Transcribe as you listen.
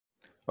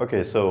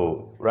Okay,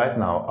 so right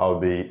now I'll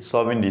be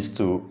solving these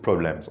two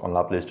problems on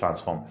Laplace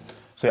transform.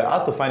 So you're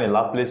asked to find a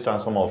Laplace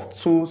transform of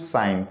 2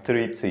 sine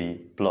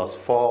 3t plus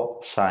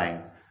 4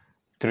 sine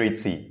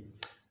 3t.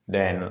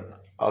 Then,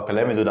 okay,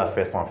 let me do that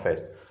first one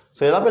first.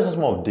 So the Laplace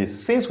transform of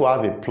this, since we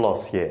have a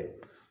plus here,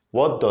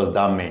 what does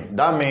that mean?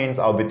 That means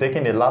I'll be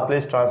taking the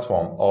Laplace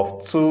transform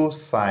of 2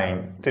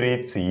 sine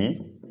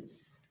 3t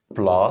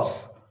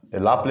plus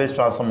the Laplace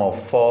transform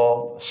of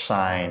 4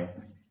 sine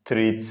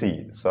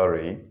 3t,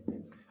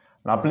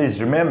 Now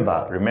please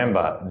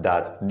remember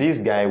that this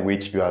guy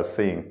which you are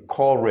seeing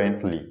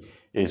currently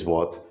is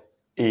what?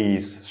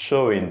 Is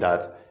showing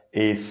that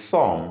a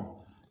sum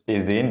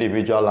is the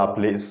individual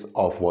Laplace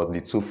of what?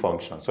 The two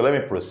functions. So let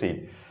me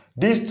proceed.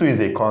 This 2 is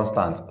a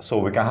constant, so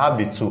we can have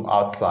the 2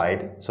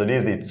 outside. So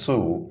this is the 2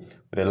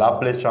 with the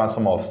Laplace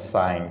transform of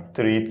sine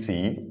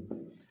 3t.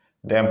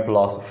 Then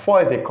plus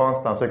 4 is a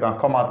constant, so you can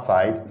come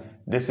outside.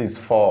 This is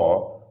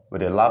 4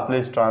 with the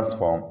Laplace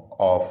transform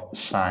of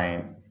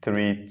sine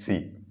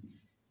 3t.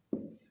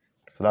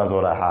 So that's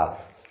what I have.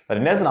 But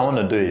the next thing I want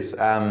to do is,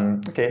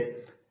 okay,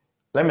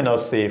 let me not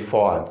say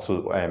 4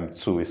 and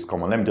 2 is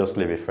common. Let me just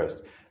leave it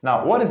first.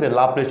 Now, what is the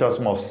Laplace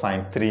transform of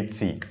sine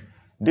 3t?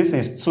 This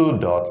is 2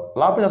 dot.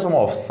 Laplace transform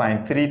of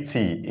sine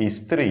 3t is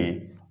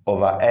 3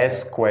 over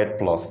s squared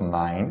plus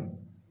 9.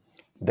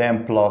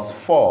 Then plus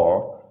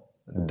 4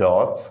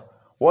 dot.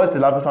 What is the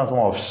Laplace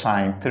transform of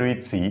sine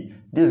 3t?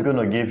 This is going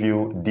to give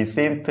you the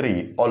same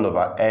 3 all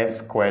over s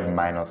squared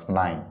minus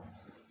 9.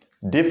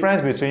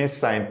 Difference between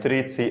sine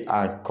 3t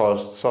and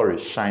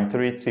sine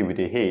 3t with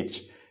a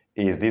h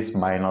is this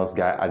minus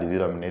guy at the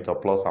denominator,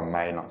 plus and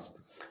minus.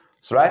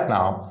 So right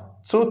now,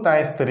 2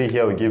 times 3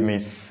 here will give me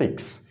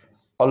 6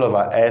 all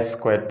over s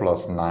squared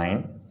plus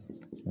 9.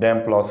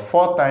 Then plus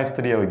 4 times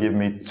 3 will give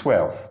me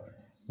 12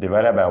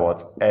 divided by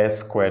what? S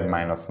squared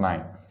minus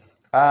 9.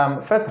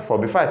 First of all,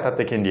 before I start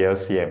taking the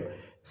LCM,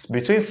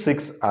 between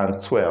 6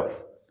 and 12,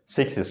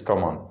 6 is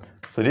common.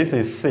 So this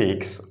is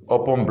 6,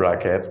 open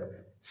bracket.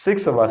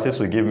 6 over 6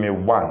 will give me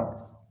 1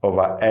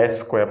 over s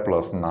squared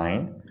plus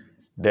 9.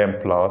 Then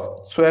plus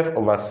 12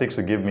 over 6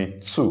 will give me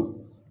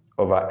 2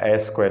 over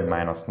s squared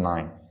minus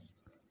 9.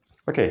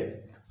 Okay,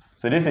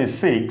 so this is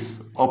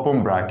 6,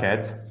 open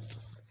bracket.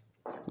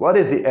 What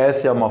is the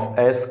LCM of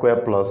s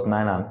squared plus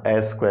 9 and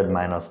s squared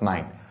minus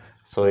 9?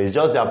 So it's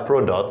just their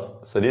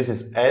product. So this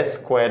is s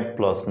squared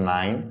plus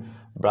 9,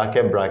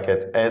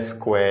 bracket, s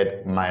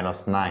squared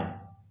minus 9.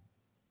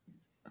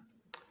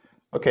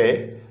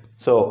 Okay,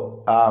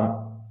 so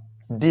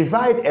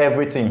divide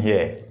everything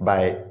here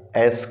by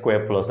s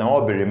squared plus 9.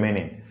 What will be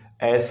remaining?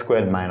 S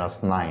squared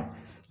minus 9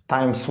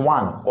 times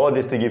 1. All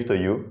this to give to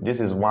you. This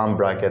is 1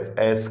 bracket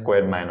s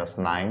squared minus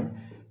 9.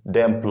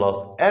 Then plus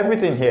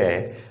everything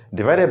here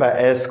divided by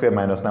s squared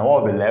minus 9.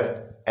 What will be left?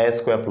 S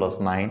squared plus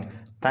 9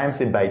 times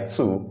it by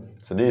 2.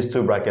 So this is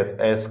 2 brackets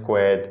s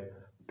squared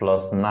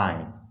plus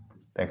 9.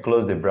 Then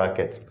close the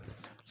bracket.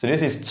 So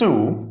this is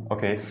 2,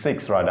 okay,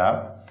 6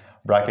 rather,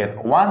 bracket.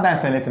 1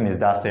 times anything is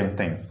that same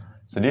thing.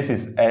 So this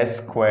is s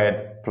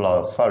squared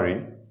plus,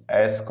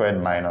 s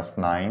squared minus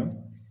 9.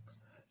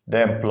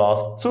 Then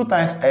plus 2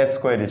 times s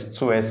squared is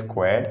 2s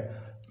squared.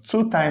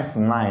 2 times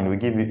 9 will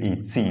give you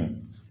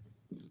 18.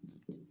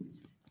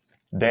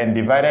 Then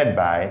divided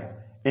by,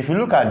 if you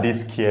look at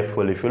this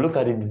carefully, if you look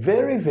at it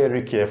very,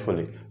 very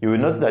carefully, you will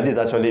notice that this is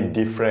actually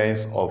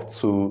difference of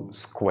 2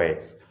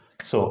 squares.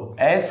 So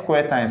s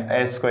squared times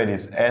s squared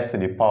is s to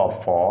the power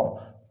of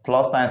 4.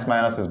 Plus times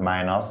minus is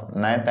minus.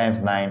 9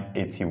 times 9,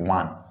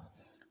 81.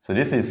 So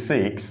this is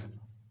 6,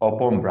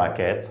 open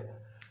bracket.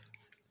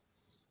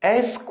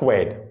 S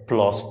squared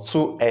plus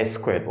 2s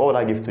squared. What would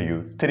I give to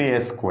you?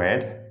 3s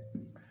squared.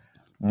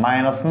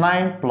 Minus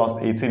 9 plus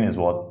 18 is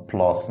what?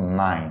 Plus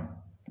 9.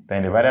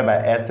 Then divided by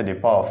s to the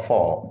power of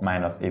 4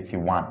 minus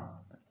 81.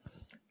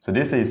 So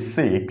this is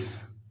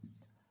 6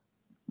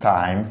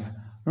 times,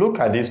 look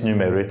at this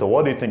numerator.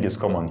 What do you think is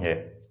common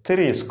here?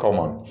 3 is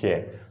common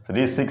here. So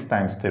this is 6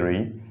 times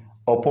 3,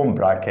 open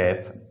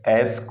bracket,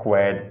 s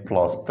squared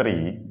plus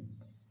 3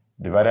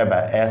 divided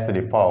by s to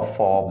the power of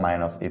 4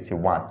 minus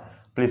 81.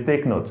 Please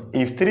take note,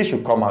 if 3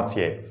 should come out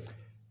here,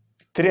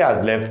 3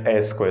 has left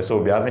s squared, so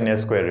we'll be having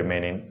s squared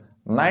remaining.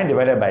 9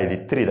 divided by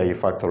the 3 that you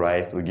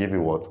factorized will give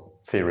you what?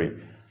 3.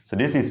 So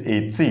this is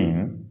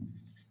 18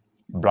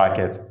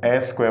 bracket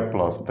s squared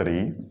plus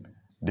 3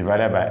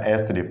 divided by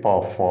s to the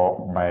power of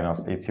 4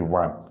 minus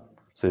 81.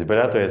 So it's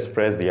better to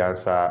express the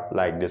answer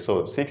like this.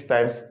 So 6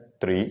 times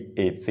 3,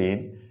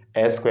 18,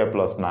 s squared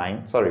plus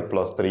 9,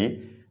 plus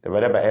 3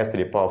 divided by s to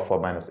the power of 4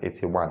 minus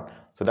 81.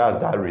 So that's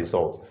that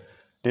result.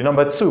 The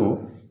number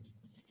 2,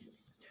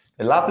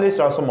 the Laplace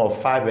transform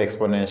of 5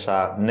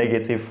 exponential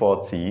negative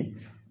 4t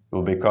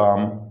will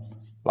become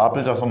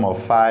Laplace transform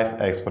of 5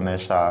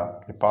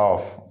 exponential the power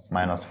of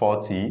minus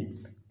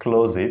 4t,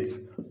 close it,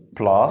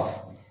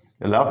 plus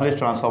the Laplace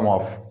transform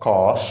of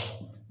cos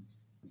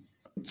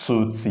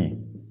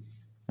 2t.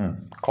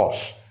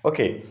 Cos.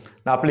 Okay,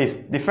 now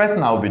please, the first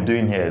thing I'll be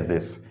doing here is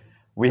this.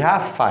 We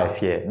have 5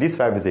 here. This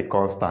 5 is a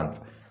constant.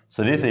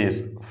 So this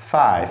is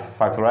 5,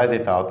 factorize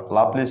it out,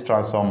 Laplace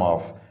transform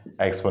of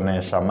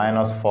exponential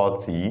minus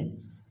 4t,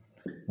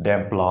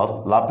 then plus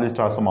Laplace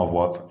transform of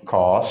what?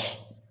 Cos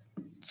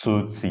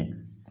 2t.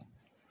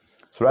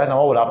 So right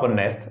now, what will happen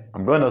next?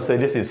 I'm going to say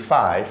this is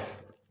 5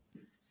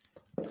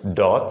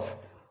 dot.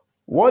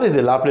 What is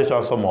the Laplace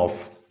transform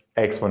of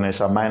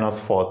exponential minus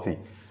 4t?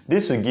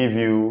 This will give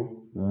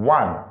you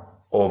 1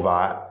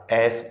 over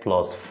s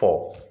plus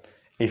 4.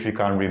 If you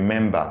can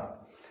remember,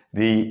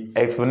 the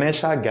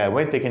exponential guy,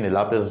 when taking the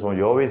Laplace transform,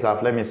 you always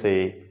have, let me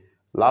say,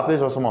 Laplace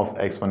transform of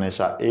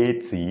exponential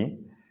at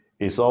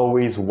is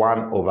always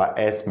 1 over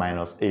s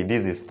minus a.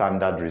 This is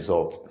standard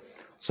result.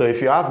 So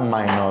if you have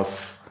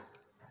minus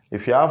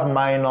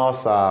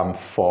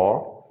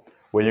 4,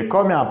 when you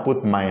come here and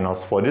put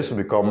minus 4, this will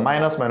become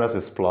minus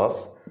is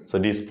plus, so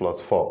this is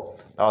plus 4.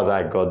 That was how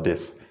I got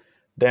this.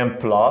 Then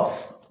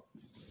plus,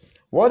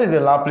 what is the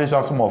Laplace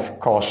transform of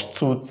cos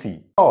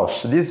 2t?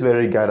 Cos, this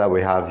very guy that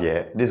we have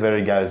here, this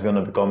very guy is going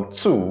to become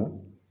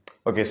 2.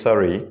 Okay,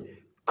 sorry.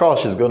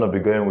 Cos is going to be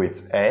going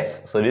with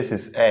s, so this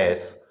is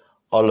s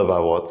all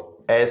over what?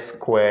 S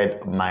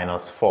squared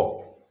minus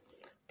 4.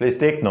 Please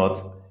take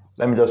note.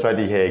 Let me just write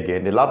it here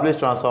again. The Laplace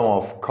transform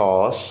of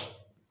cos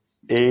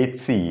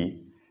at is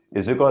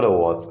equal to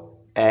what?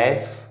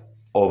 S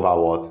over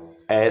what?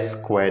 S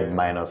squared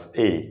minus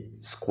a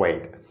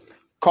squared.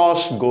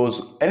 Cos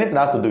goes, anything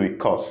that has to do with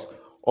cos,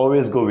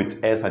 always go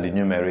with s at the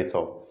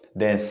numerator.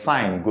 Then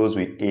sine goes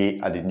with a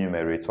at the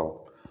numerator.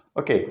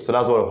 Okay, so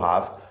that's what we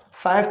have.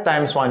 5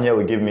 times 1 here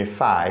will give me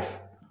 5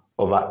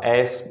 over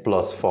s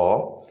plus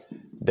 4.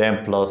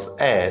 Then plus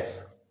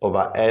s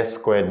over s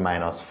squared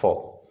minus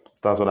 4.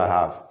 That's what I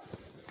have.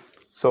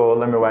 So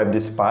let me wipe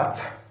this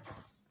part.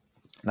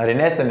 Now the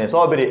next thing is,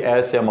 what will be the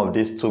LCM of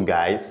these two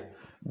guys?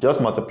 Just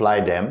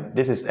multiply them.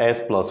 This is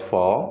s plus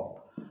 4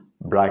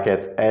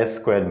 brackets s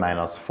squared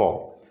minus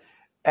 4.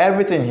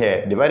 Everything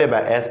here divided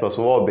by s plus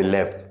 4 will be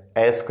left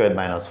s squared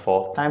minus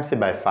 4 times it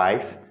by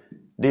 5.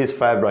 This is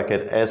 5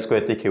 bracket s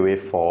squared take away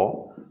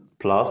 4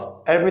 plus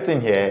everything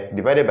here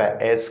divided by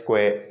s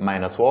squared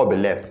minus 4 will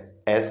be left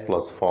s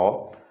plus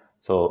 4.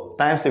 So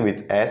times it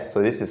with s,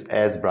 so this is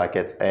s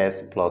bracket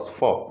s plus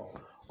 4.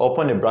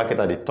 Open the bracket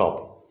at the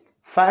top.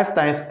 5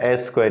 times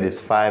s squared is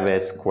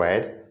 5s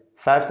squared.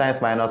 5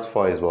 times minus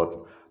 4 is what?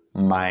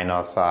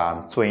 Minus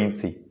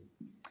 20.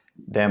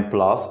 Then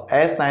plus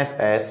s times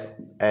s,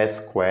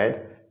 s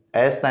squared.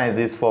 S times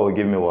this 4 will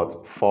give me what?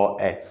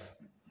 4s.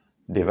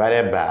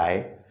 Divided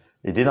by,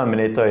 the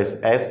denominator is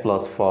s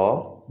plus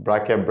 4,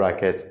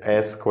 bracket,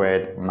 s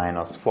squared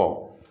minus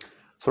 4.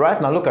 So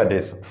right now, look at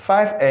this.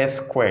 5s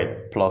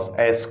squared plus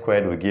s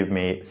squared will give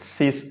me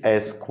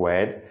 6s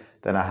squared.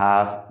 Then I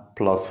have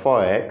plus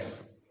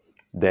 4x,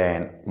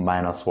 then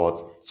minus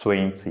what?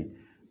 20.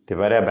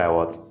 Divided by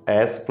what?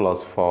 S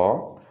plus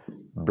 4,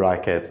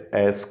 bracket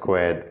s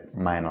squared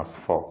minus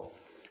 4.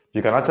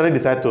 You can actually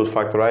decide to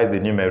factorize the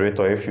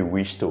numerator if you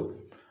wish to.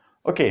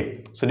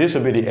 Okay, so this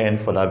will be the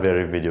end for that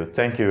very video.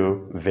 Thank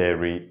you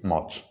very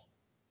much.